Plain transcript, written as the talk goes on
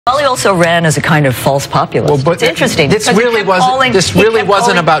Jolly also ran as a kind of false populist. Well, but it's interesting. This really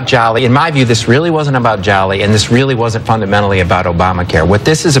wasn't about Jolly. In my view, this really wasn't about Jolly, and this really wasn't fundamentally about Obamacare. What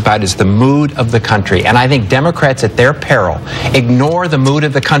this is about is the mood of the country, and I think Democrats, at their peril, ignore the mood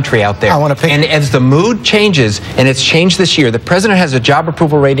of the country out there. And as the mood changes, and it's changed this year, the president has a job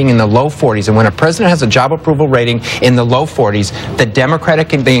approval rating in the low 40s, and when a president has a job approval rating in the low 40s,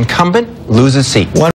 the incumbent loses seats.